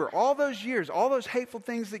remember all those years, all those hateful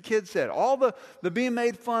things that kids said, all the being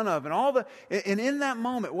made fun of, and in that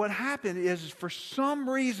moment, what happened is for some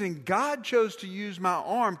reason, God chose to use my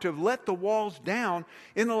arm to let the walls down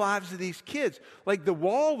in the lives of these kids. Like the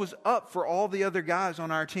wall was up for all the other guys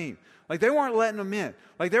on our team. Like they weren't letting them in.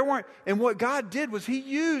 And what God did was He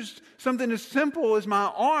used something as simple as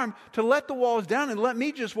my arm to let the walls down and let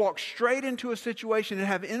me just walk straight into a situation and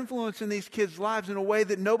have influence in these kids' lives in a way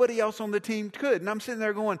that nobody else on the team could. And I'm sitting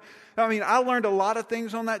there going, I learned a lot of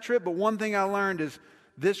things on that trip, but one thing I learned is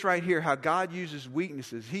this right here, how God uses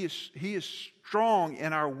weaknesses. He is strong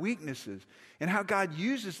in our weaknesses and how God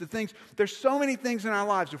uses the things. There's so many things in our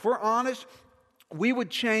lives. If we're honest, we would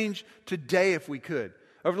change today if we could.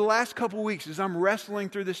 Over the last couple of weeks, as I'm wrestling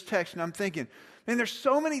through this text, and I'm thinking, man, there's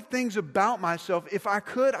so many things about myself. If I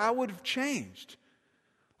could, I would have changed.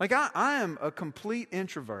 Like, I am a complete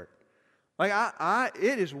introvert. Like,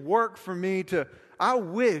 it is work for me I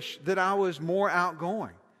wish that I was more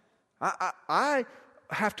outgoing. I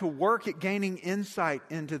have to work at gaining insight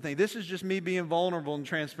into things. This is just me being vulnerable and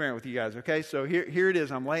transparent with you guys, okay? So here it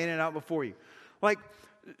is. I'm laying it out before you. Like,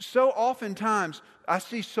 so oftentimes I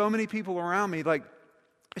see so many people around me, like,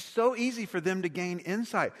 it's so easy for them to gain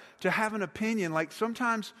insight, to have an opinion. Like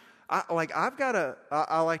sometimes, I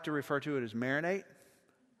like to refer to it as marinate.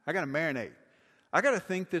 I got to marinate. I got to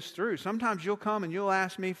think this through. Sometimes you'll come and you'll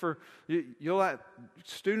ask me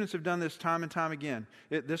students have done this time and time again.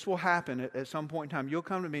 This will happen at some point in time. You'll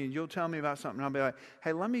come to me and you'll tell me about something. And I'll be like,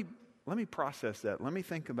 hey, let me process that. Let me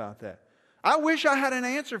think about that. I wish I had an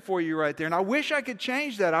answer for you right there. And I wish I could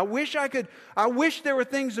change that. I wish there were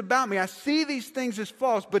things about me. I see these things as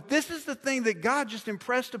false. But this is the thing that God just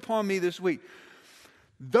impressed upon me this week.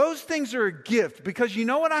 Those things are a gift, because you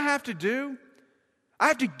know what I have to do? I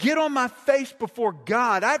have to get on my face before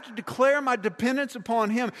God. I have to declare my dependence upon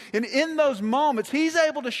Him. And in those moments, He's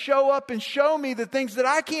able to show up and show me the things that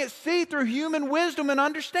I can't see through human wisdom and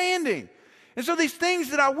understanding. And so these things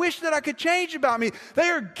that I wish that I could change about me, they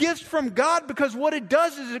are gifts from God, because what it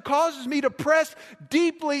does is it causes me to press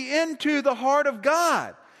deeply into the heart of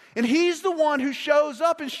God. And He's the one who shows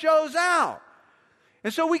up and shows out.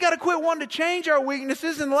 And so we got to quit wanting to change our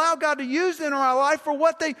weaknesses and allow God to use them in our life for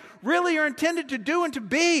what they really are intended to do and to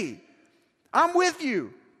be. I'm with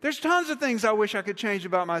you. There's tons of things I wish I could change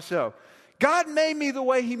about myself. God made me the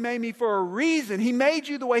way He made me for a reason. He made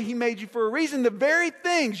you the way He made you for a reason. The very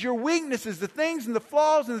things, your weaknesses, the things and the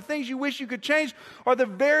flaws and the things you wish you could change are the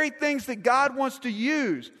very things that God wants to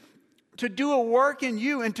use to do a work in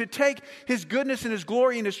you and to take His goodness and His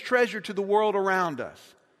glory and His treasure to the world around us.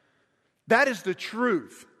 That is the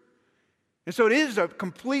truth. And so it is a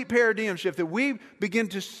complete paradigm shift that we begin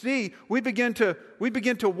to see. We begin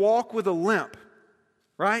to walk with a limp,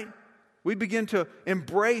 right? We begin to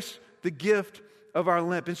embrace the gift of our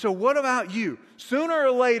limp. And so what about you? Sooner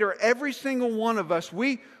or later, every single one of us,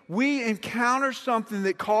 we encounter something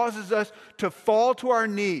that causes us to fall to our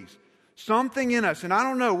knees. Something in us. And I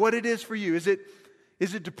don't know what it is for you. Is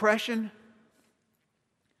it depression?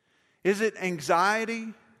 Is it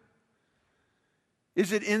anxiety?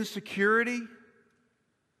 Is it insecurity?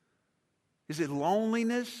 Is it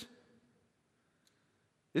loneliness?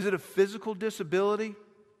 Is it a physical disability?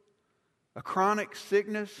 A chronic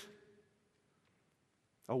sickness?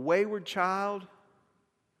 A wayward child?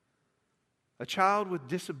 A child with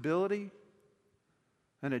disability?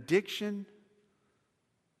 An addiction?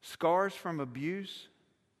 Scars from abuse?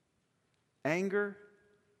 Anger?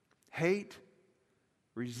 Hate?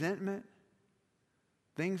 Resentment?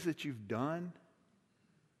 Things that you've done?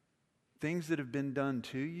 Things that have been done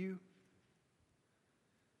to you?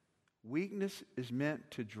 Weakness is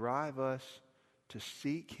meant to drive us to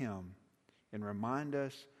seek Him and remind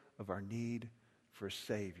us of our need for a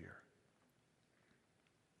Savior.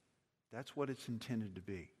 That's what it's intended to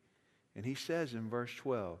be. And He says in verse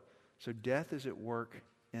 12, so death is at work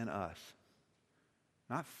in us.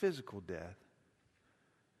 Not physical death,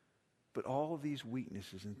 but all of these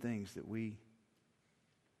weaknesses and things that we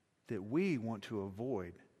want to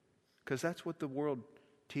avoid. Because that's what the world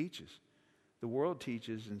teaches. The world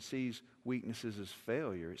teaches and sees weaknesses as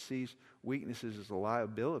failure. It sees weaknesses as a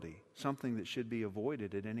liability, something that should be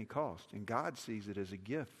avoided at any cost. And God sees it as a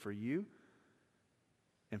gift for you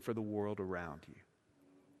and for the world around you.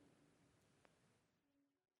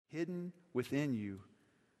 Hidden within you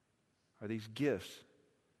are these gifts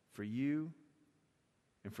for you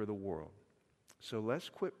and for the world. So let's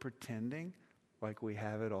quit pretending like we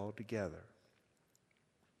have it all together.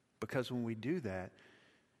 Because when we do that,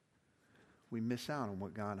 we miss out on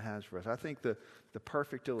what God has for us. I think the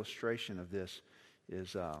perfect illustration of this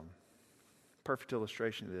is the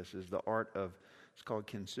art of, it's called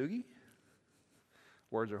kintsugi.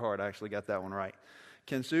 Words are hard. I actually got that one right.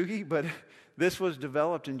 Kintsugi, but this was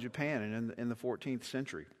developed in Japan and in the 14th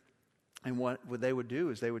century. And what they would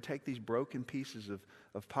do is they would take these broken pieces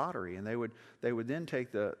of pottery, and they would then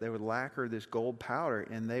they would lacquer this gold powder,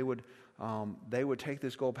 and they would take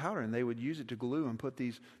this gold powder and they would use it to glue and put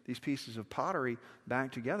these pieces of pottery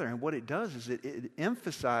back together. And what it does is it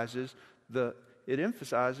emphasizes the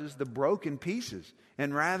broken pieces.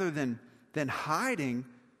 And rather than hiding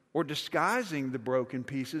or disguising the broken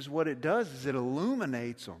pieces, what it does is it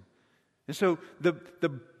illuminates them. And so the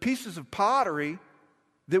pieces of pottery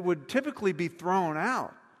that would typically be thrown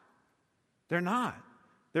out, they're not.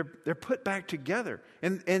 They're put back together.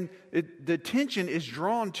 And the attention is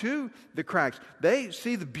drawn to the cracks. They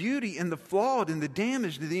see the beauty in the flawed and the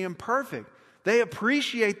damaged and the imperfect. They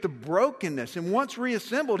appreciate the brokenness. And once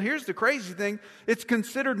reassembled, here's the crazy thing, it's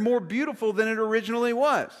considered more beautiful than it originally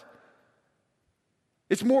was.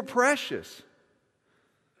 It's more precious.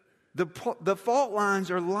 The fault lines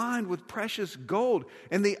are lined with precious gold,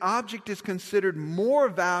 and the object is considered more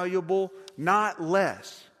valuable, not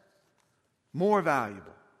less. more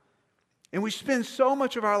valuable. And we spend so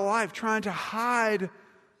much of our life trying to hide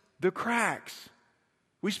the cracks.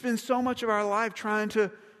 We spend so much of our life trying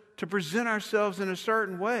to present ourselves in a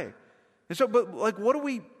certain way. And so, but like, what do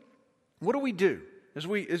we do as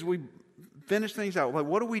we finish things out? Like,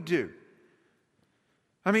 what do we do?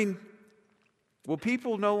 I mean, will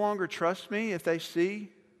people no longer trust me if they see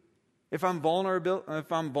if I'm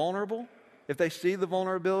vulnerable? If they see the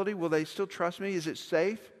vulnerability, will they still trust me? Is it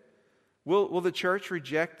safe? Will the church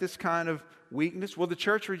reject this kind of weakness? Will the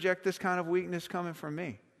church reject this kind of weakness coming from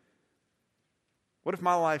me? What if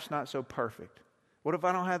my life's not so perfect? What if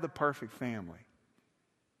I don't have the perfect family?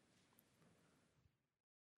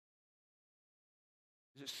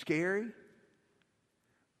 Is it scary?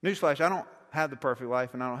 Newsflash, I don't have the perfect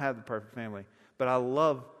life and I don't have the perfect family, but I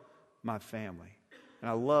love my family. And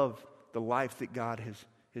I love the life that God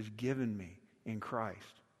has given me in Christ.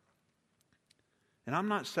 And I'm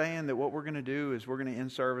not saying that what we're going to do is we're going to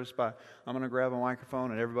end service by, I'm going to grab a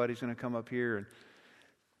microphone and everybody's going to come up here and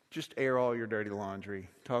just air all your dirty laundry.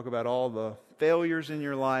 Talk about all the failures in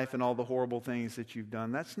your life and all the horrible things that you've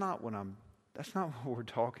done. That's not what we're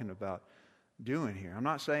talking about doing here. I'm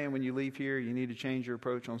not saying when you leave here you need to change your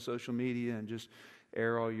approach on social media and just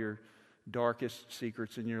air all your darkest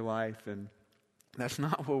secrets in your life. And that's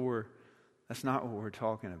not what we're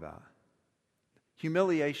talking about.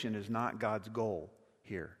 Humiliation is not God's goal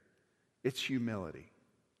here. It's humility.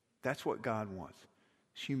 That's what God wants.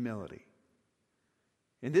 It's humility.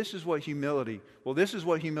 And this is what humility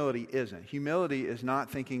isn't. Humility is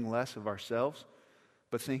not thinking less of ourselves,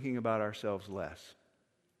 but thinking about ourselves less.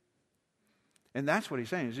 And that's what he's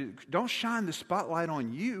saying. Is don't shine the spotlight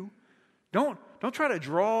on you. Don't try to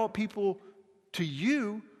draw people to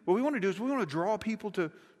you. What we want to do is we want to draw people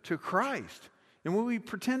to Christ. And when we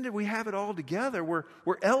pretend that we have it all together, we're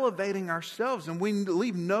elevating ourselves, and we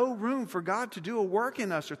leave no room for God to do a work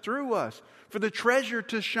in us or through us, for the treasure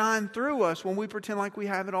to shine through us when we pretend like we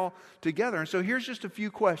have it all together. And so here's just a few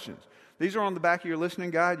questions. These are on the back of your listening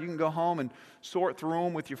guide. You can go home and sort through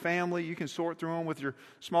them with your family. You can sort through them with your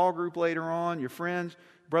small group later on, your friends,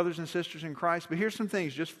 brothers and sisters in Christ. But here's some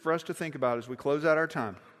things just for us to think about as we close out our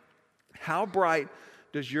time. How bright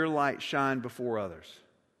does your light shine before others?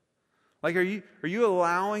 Like, are you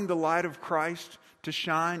allowing the light of Christ to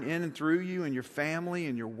shine in and through you in your family,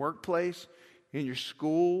 in your workplace, in your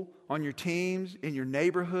school, on your teams, in your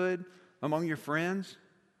neighborhood, among your friends?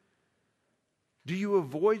 Do you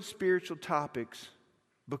avoid spiritual topics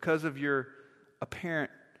because of your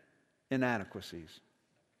apparent inadequacies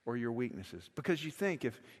or your weaknesses? Because you think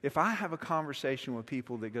if I have a conversation with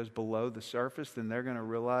people that goes below the surface, then they're going to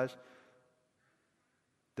realize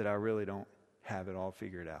that I really don't have it all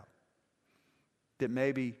figured out. That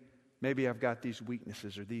maybe I've got these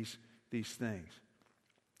weaknesses or these things.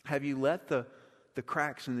 Have you let the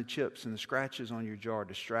cracks and the chips and the scratches on your jar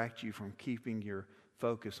distract you from keeping your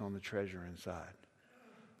focus on the treasure inside?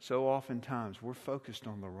 So oftentimes we're focused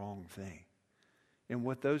on the wrong thing. And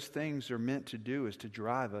what those things are meant to do is to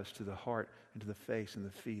drive us to the heart and to the face and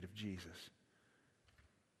the feet of Jesus.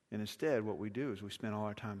 And instead what we do is we spend all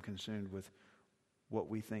our time consumed with what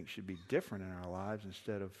we think should be different in our lives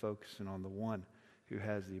instead of focusing on the one who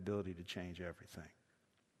has the ability to change everything.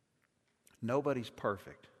 Nobody's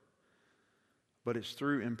perfect, but it's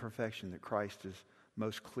through imperfection that Christ is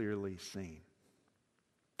most clearly seen.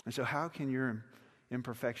 And so how can your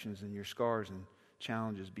imperfections and your scars and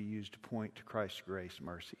challenges be used to point to Christ's grace,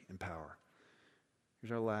 mercy, and power?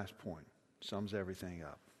 Here's our last point. Sums everything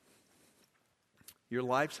up. Your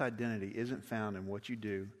life's identity isn't found in what you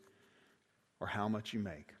do or how much you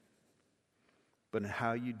make, but in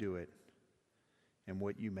how you do it and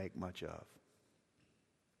what you make much of.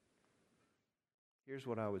 Here's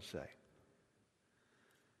what I would say.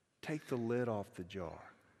 Take the lid off the jar.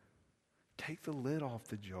 Take the lid off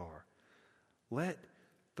the jar. Let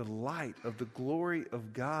the light of the glory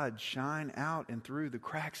of God shine out and through the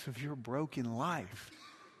cracks of your broken life.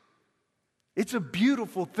 It's a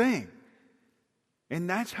beautiful thing. And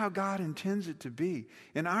that's how God intends it to be.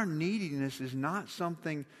 And our neediness is not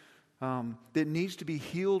something that needs to be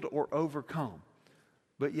healed or overcome,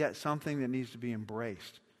 but yet something that needs to be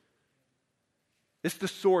embraced. It's the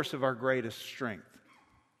source of our greatest strength.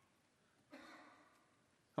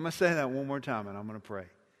 I'm going to say that one more time and I'm going to pray.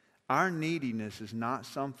 Our neediness is not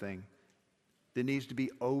something that needs to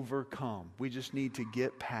be overcome. We just need to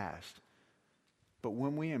get past. But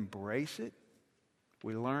when we embrace it,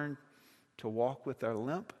 we learn to walk with our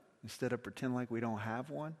limp instead of pretend like we don't have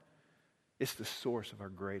one. It's the source of our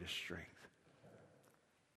greatest strength.